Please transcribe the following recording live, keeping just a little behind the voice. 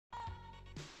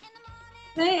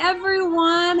Hey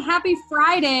everyone, happy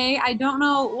Friday. I don't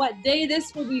know what day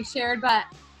this will be shared, but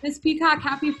Miss Peacock,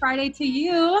 happy Friday to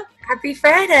you. Happy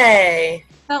Friday.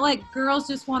 Felt like Girls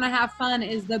Just Want to Have Fun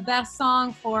is the best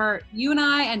song for you and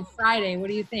I and Friday. What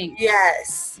do you think?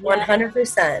 Yes, Yeah.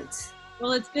 100%.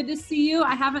 Well, it's good to see you.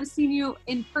 I haven't seen you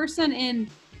in person in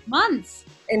months.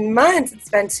 In months, it's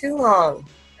been too long.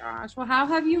 Gosh, well, how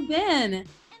have you been?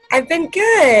 I've been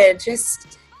good,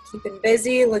 just keeping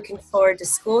busy, looking forward to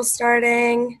school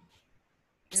starting.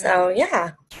 Good. So,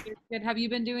 yeah. Good. Have you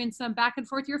been doing some back and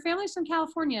forth? Your family's from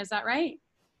California, is that right?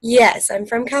 Yes, I'm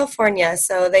from California,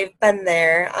 so they've been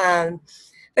there.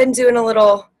 Been doing a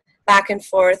little back and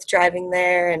forth, driving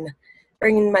there and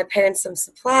bringing my parents some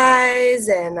supplies.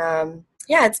 And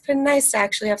yeah, it's been nice to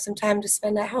actually have some time to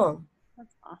spend at home.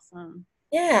 That's awesome.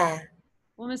 Yeah,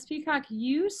 Well, Miss Peacock,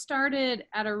 you started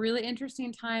at a really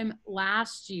interesting time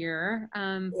last year.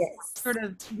 yes,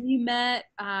 We met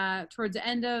towards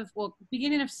the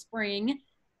beginning of spring,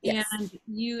 and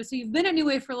yes. you've been at New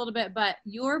Way for a little bit, but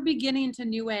your beginning to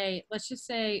New Way, let's just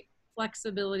say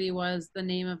flexibility was the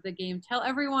name of the game. Tell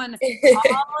everyone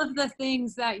all of the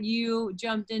things that you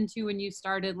jumped into when you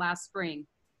started last spring.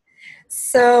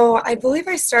 So I believe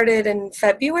I started in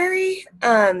February,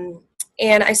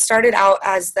 and I started out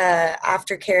as the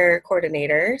aftercare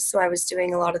coordinator. So I was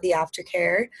doing a lot of the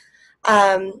aftercare.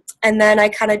 And then I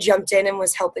kind of jumped in and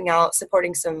was helping out,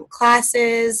 supporting some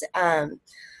classes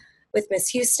with Miss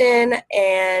Houston,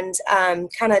 and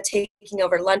kind of taking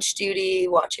over lunch duty,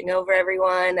 watching over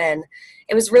everyone. And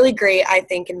it was really great, I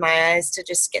think, in my eyes, to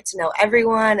just get to know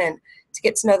everyone and to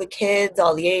get to know the kids,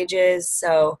 all the ages.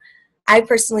 So I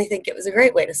personally think it was a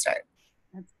great way to start.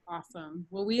 That's awesome.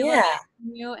 Well, we love Yeah.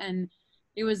 you, and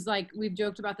it was like we've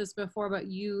joked about this before, but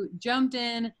you jumped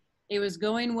in. It was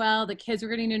going well. The kids were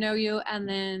getting to know you, and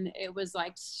then it was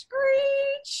like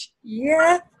screech.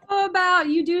 Yeah. How about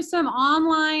you do some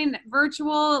online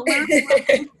virtual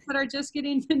learning that are just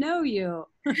getting to know you?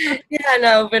 Yeah,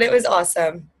 no, but it was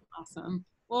awesome. Awesome.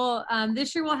 Well,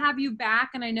 this year we'll have you back,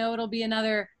 and I know it'll be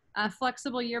another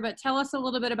flexible year. But tell us a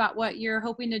little bit about what you're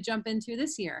hoping to jump into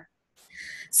this year.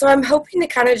 So I'm hoping to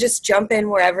kind of just jump in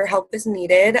wherever help is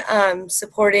needed,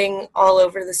 supporting all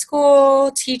over the school,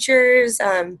 teachers,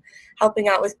 helping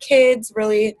out with kids,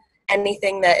 really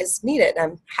anything that is needed.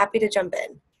 I'm happy to jump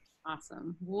in.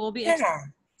 Awesome. We'll be Yeah.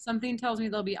 something tells me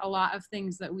there'll be a lot of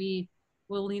things that we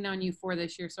will lean on you for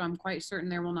this year. So I'm quite certain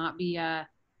there will not be a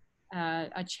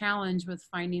challenge with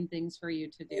finding things for you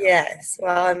to do. Yes.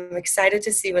 Well, I'm excited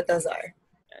to see what those are.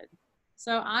 Good.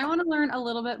 So I want to learn a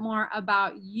little bit more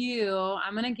about you.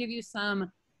 I'm going to give you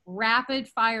some rapid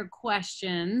fire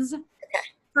questions. Okay.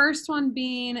 First one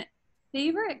being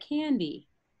favorite candy.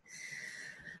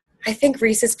 I think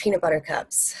Reese's peanut butter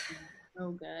cups. So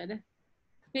good.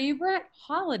 Favorite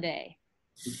holiday.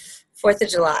 4th of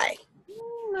July.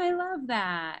 I love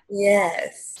that.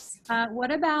 Yes. What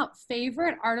about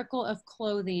favorite article of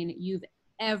clothing you've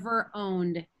ever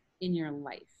owned in your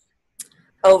life?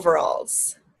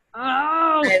 Overalls. Oh,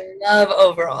 I love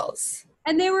overalls.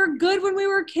 and they were good when we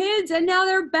were kids, and now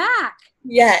they're back.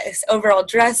 Yes. Overall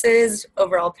dresses,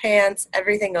 overall pants,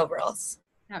 everything overalls.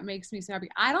 That makes me so happy.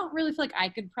 I don't really feel like I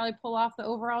could probably pull off the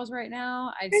overalls right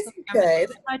now. I Yes, feel you like I'm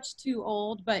could. a touch too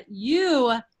old, but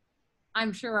you,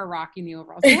 I'm sure, are rocking the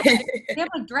overalls. They have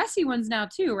like dressy ones now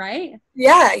too, right?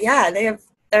 Yeah, yeah,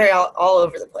 they're all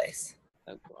over the place.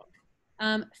 So cool.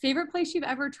 Favorite place you've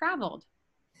ever traveled?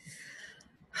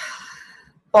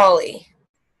 Bali.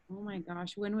 Oh my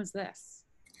gosh, when was this?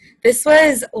 This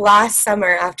was last summer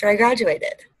after I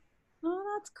graduated.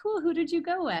 Oh, that's cool. Who did you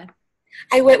go with?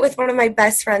 I went with one of my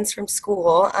best friends from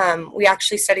school. We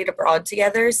actually studied abroad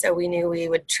together, so we knew we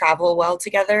would travel well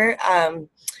together.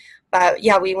 But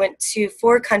yeah, we went to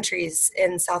 4 countries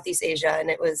in Southeast Asia, and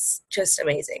it was just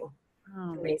amazing. Oh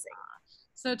my Amazing. gosh.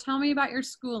 So tell me about your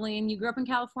schooling. You grew up in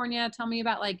California. Tell me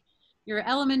about like your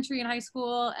elementary and high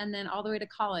school and then all the way to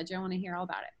college. I want to hear all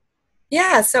about it.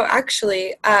 Yeah, so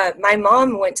actually, my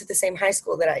mom went to the same high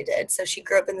school that I did, so she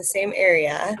grew up in the same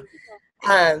area.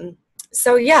 Um,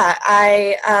 so yeah,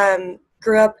 I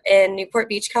grew up in Newport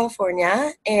Beach,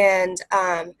 California, and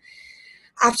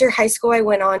after high school, I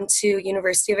went on to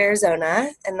University of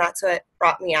Arizona, and that's what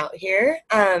brought me out here.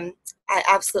 I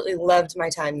absolutely loved my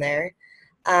time there.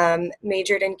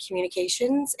 Majored in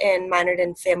communications and minored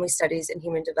in family studies and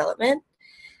human development,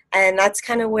 and that's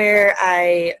kind of where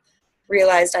I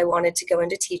realized I wanted to go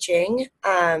into teaching.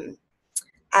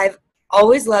 I've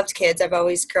always loved kids. I've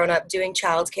always grown up doing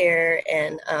childcare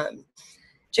and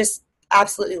just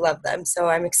absolutely love them. So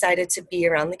I'm excited to be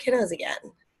around the kiddos again.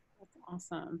 That's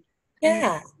awesome. And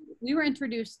Yeah. we were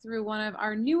introduced through one of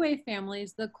our New Way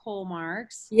families, the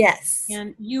Colmarks. Yes.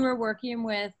 And you were working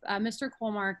with Mr.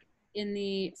 Colmark in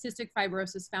the Cystic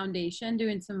Fibrosis Foundation,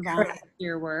 doing some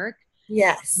volunteer work.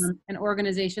 Yes. An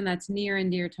organization that's near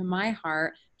and dear to my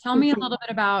heart. Tell me a little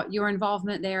bit about your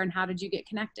involvement there and how did you get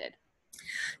connected?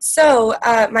 So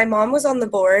my mom was on the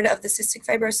board of the Cystic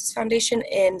Fibrosis Foundation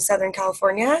in Southern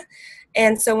California.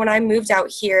 And so when I moved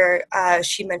out here,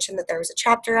 she mentioned that there was a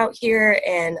chapter out here,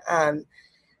 and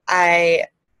I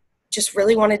just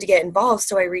really wanted to get involved.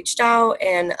 So I reached out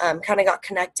and kind of got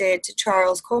connected to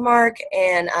Charles Colmark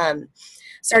and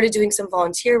started doing some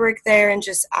volunteer work there, and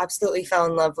just absolutely fell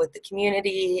in love with the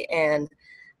community. And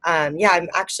yeah, I'm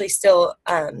actually still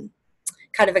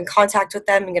kind of in contact with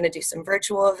them and going to do some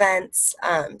virtual events.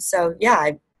 So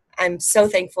yeah, I'm so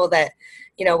thankful that,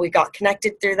 you know, we got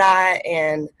connected through that,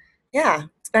 and yeah,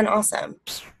 it's been awesome.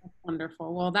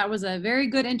 Wonderful. Well, that was a very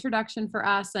good introduction for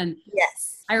us. And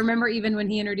Yes. I remember even when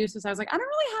he introduced us, I was like, I don't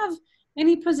really have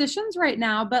any positions right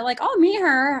now, but like, I'll meet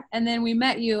her. And then we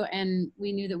met you and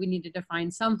we knew that we needed to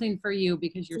find something for you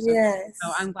because you're so, Yes.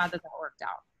 so I'm glad that that worked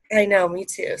out. I know, me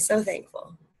too. So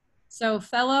thankful. So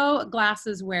fellow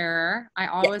glasses wearer, I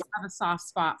always have a soft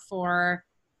spot for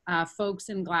folks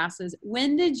in glasses.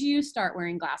 When did you start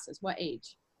wearing glasses? What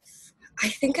age? I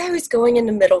think I was going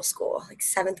into middle school, like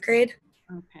 7th grade.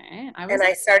 Okay. And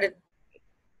I started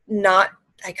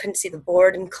I couldn't see the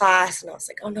board in class, and I was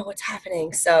like, oh no, what's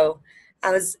happening? So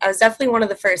I was definitely one of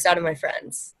the first out of my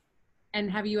friends.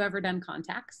 And have you ever done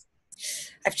contacts?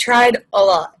 I've tried a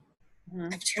lot. Mm-hmm.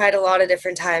 I've tried a lot of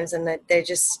different times, and I'm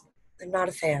not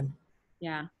a fan.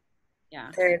 Yeah.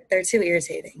 Yeah. They're too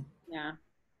irritating. Yeah.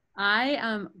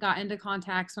 I got into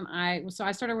contacts when I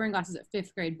started wearing glasses at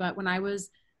 5th grade, but when I was,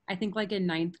 I think like in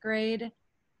 9th grade,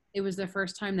 it was the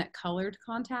first time that colored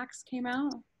contacts came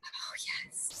out. Oh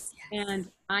yes. And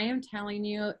I am telling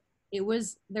you,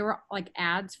 there were like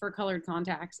ads for colored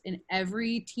contacts in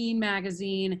every teen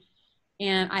magazine.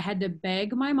 And I had to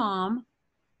beg my mom,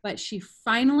 but she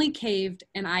finally caved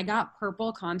and I got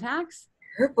purple contacts.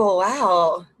 Purple,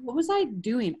 wow. What was I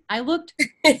doing? I looked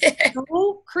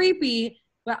so creepy,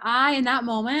 but in that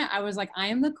moment, I was like, I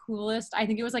am the coolest. I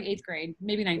think it was like 8th grade,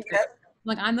 maybe 9th grade.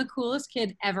 Like, I'm the coolest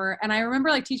kid ever. And I remember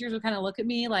like teachers would kind of look at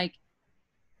me like,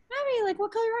 Abby, like,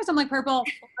 what color are yours? I'm like, purple,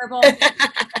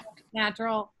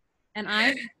 natural. And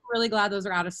I'm really glad those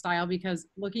are out of style because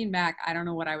looking back, I don't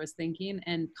know what I was thinking.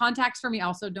 And contacts for me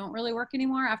also don't really work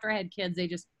anymore. After I had kids, they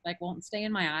just like won't stay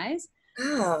in my eyes.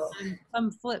 Oh.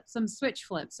 Some switch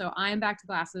flips. So I am back to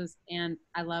glasses and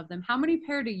I love them. How many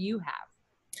pair do you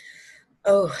have?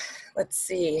 Oh, let's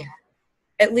see.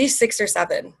 At least 6 or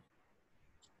 7.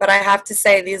 But I have to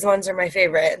say these ones are my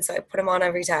favorite, and so I put them on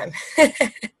every time.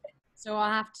 So I'll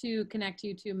have to connect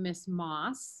you to Miss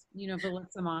Moss. You know,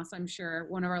 Valissa Moss, I'm sure,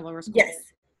 one of our lower schools.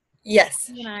 Yes.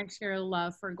 Yes. She and I share a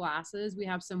love for glasses. We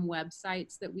have some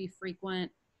websites that we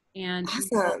frequent, and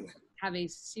Awesome. we have a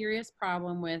serious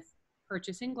problem with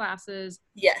purchasing glasses.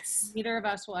 Yes. Neither of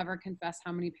us will ever confess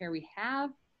how many pair we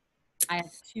have. I have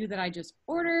 2 that I just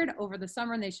ordered over the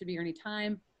summer, and they should be here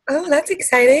anytime. Oh, that's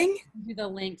exciting. Do the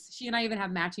links. She and I even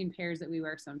have matching pairs that we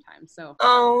wear sometimes. So,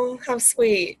 oh, how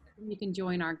sweet. You can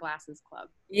join our glasses club.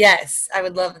 Yes, I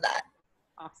would love that.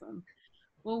 Awesome.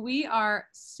 Well, we are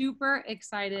super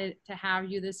excited to have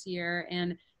you this year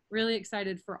and really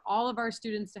excited for all of our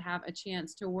students to have a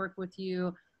chance to work with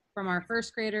you, from our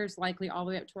 1st graders, likely all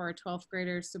the way up to our 12th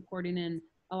graders, supporting in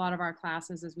a lot of our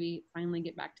classes as we finally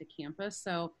get back to campus.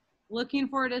 So looking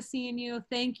forward to seeing you.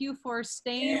 Thank you for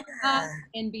staying with us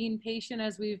and being patient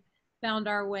as we've found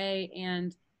our way,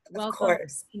 and welcome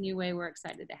to New Way. We're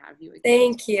excited to have you again.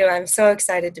 Thank you. I'm so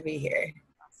excited to be here.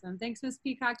 Awesome. Thanks, Ms.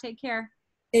 Peacock. Take care.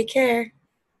 Take care.